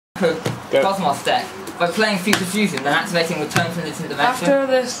Cosmos deck by playing Future Fusion and activating Return from the Distant Dimension. After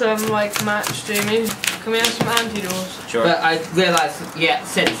this like match, Jamie, can we have some antidotes? Sure. But I realised,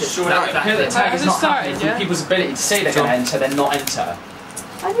 since it's sure, the tag is not happening through people's ability to say they're going to enter, then not enter.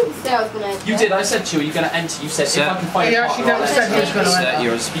 I didn't say I was going to enter. You did. I said to you, are you going to enter? You said if I can find a partner, actually never said he was going to enter.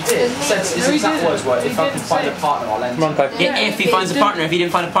 You did. His exact words were, if I can find a partner, I'll enter. Come on, if he finds a partner, if he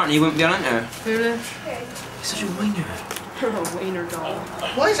didn't find a partner, he wouldn't be on enter. Really? He's such a wiener. A wiener doll.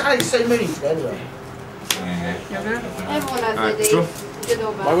 Why is Alex so mean anyway? Everyone has their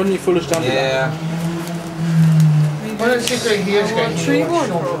Why wouldn't you foolish down to that? Why don't you think he is going to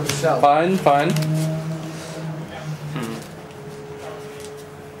for himself? Fine.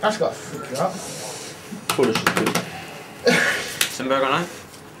 That's got to freak you up. Foolish is good. Some burger on that?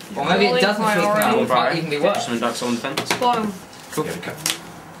 Well, maybe it doesn't freak me out. It might even be worse. Some Dark Soul on defense. Cool.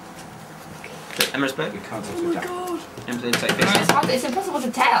 Emmer's play. Oh my god. Emmer's take face. It's impossible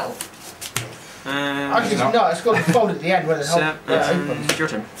to tell. Actually, no, it's got to fold at the end when it's it's your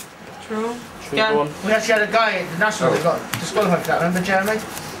turn. True. Yeah. We actually had a guy at the National that got disqualified for that, remember Jeremy?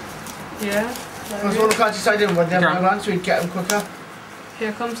 Yeah. It was all the cards decided when they went around so we'd get them quicker.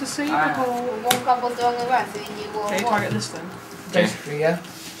 Here comes the saber hole. one couple's going around, so you go. Okay, target this then. Basically, yeah.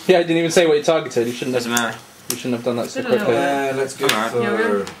 Yeah, I didn't even say what you targeted. You shouldn't have. Doesn't matter. You shouldn't have done that so Did a quickly. Let's go for...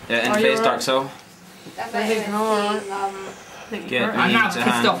 Yeah, end phase Dark Soul. That's I think you're alright. Yeah, I'm now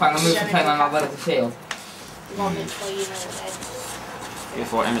pissed off. I'm going to move to play my Marvel of the Field. Go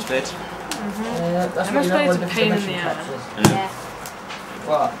for Emmer's Blade. Emmer's Blade's a pain in the ass. Yeah.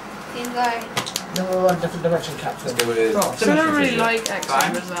 What? Seems like... Number one different dimension capsule. Let's go with... So I don't really like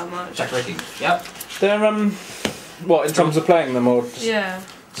X-Sabers that much. Jack Ricky. Yep. They're what in terms of playing them or? Just, yeah.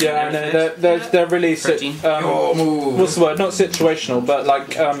 Yeah, no, they're really what's the word? Not situational, but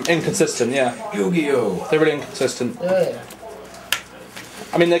like inconsistent. Yeah. Yugioh. They're really inconsistent. Yeah.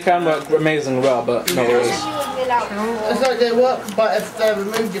 I mean, they can work amazingly well, but not always. It's like they work, but if they're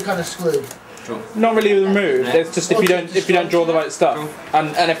removed, you're kind of screwed. Not really removed. It's just if you don't draw the right stuff,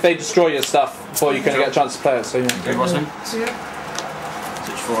 and if they destroy your stuff before you're going to get a chance to play it. So yeah. Good, Bosman. Yeah.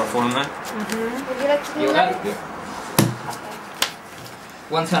 Switch 4 on that. Would you like to do that? Yeah.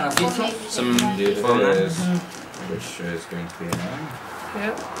 One turn on future. Some 4 on that. Which is going to be now.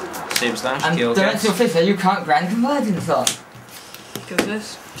 Yep. Same slash. And Kill. Dimensional Fissure, you can't grant convergence on. Give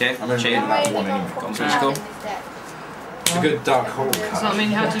this. Okay. I'm going to Chain. that one anyway. Control. It's a good dark hole card. Does that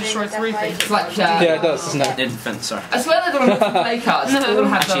mean you have to destroy 3 things? It's like, Yeah, it does, doesn't it? In defense, sorry. I swear they've got multiple play cards. No, All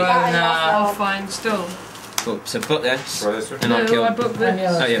have their own. Oh, fine, still. Cool. So book this, Try this one. and I No, kill. I booked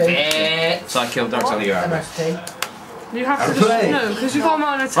this. Oh yeah. So I killed Dark Soul. MST. You have to just, no, because you've got them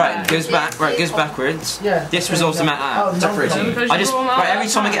on attack. Right, goes back. Right, goes backwards. Yeah. This resolves them out. Jack Ricky. I just every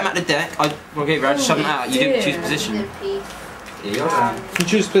time I get them out of the deck, I shove them out. You don't choose position. Yeah. Can you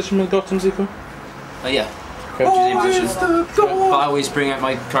choose position with Gotham Zico? Oh yeah. Okay, choose a position. But I always bring out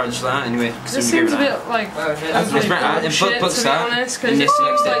my cards for that anyway. This seems a bit like That's right. And shit, books to be that. honest, because it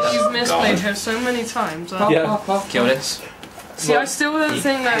seems like you've misplayed her so many times. Yeah. Kill this. See, I still don't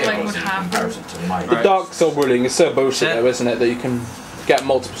think that like would happen. The Dark Soul ruling is so bullshit though, isn't it, that you can get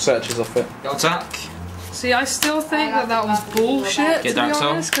multiple searches off it. Attack. See, I still think that was bullshit, to be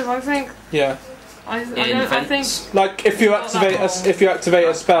honest, because I think... Yeah. I think... Like, if you activate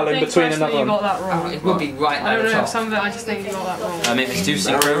a spell in between another you got one. that wrong. It would be right I at don't the know, top. some of it I just think you got that wrong. Maybe it's 2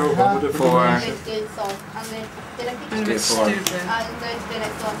 synchro for... It's a bit stupid.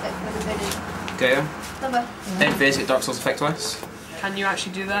 Okay. End phase, get Dark Soul's effect twice. Can you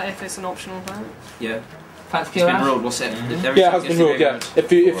actually do that if it's an optional thing? Yeah. It's been ruled, what's it? Mm-hmm. Yeah, it has been ruled, yeah.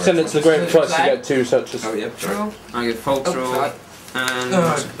 If you send it to the grave twice, you get 2 searches. Oh, yeah. True. I get Fold Roll, and...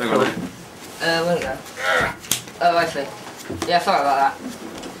 where'd it go? Oh, I see. Yeah, sorry about that.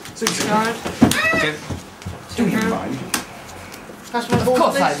 Discard. Okay. Do you mind? Pass me the Of ball,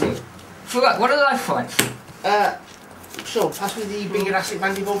 course I please. do. Forgot, what are the life points? Sure, pass me the big elastic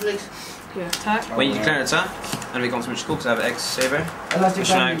bandy ball, please. Yeah, attack. When you declare an attack, and we go on to which school, because I have an X-Saber. Elastic Which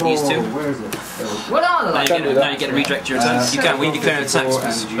now bandy ball. needs 2. Where is it? What are the life points? Now you get to redirect your attacks. You can, when you declare an attack,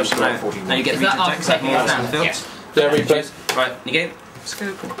 special now you get to redirect attack more on the field. Yeah, replay. Right, negate.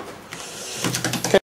 Scoop.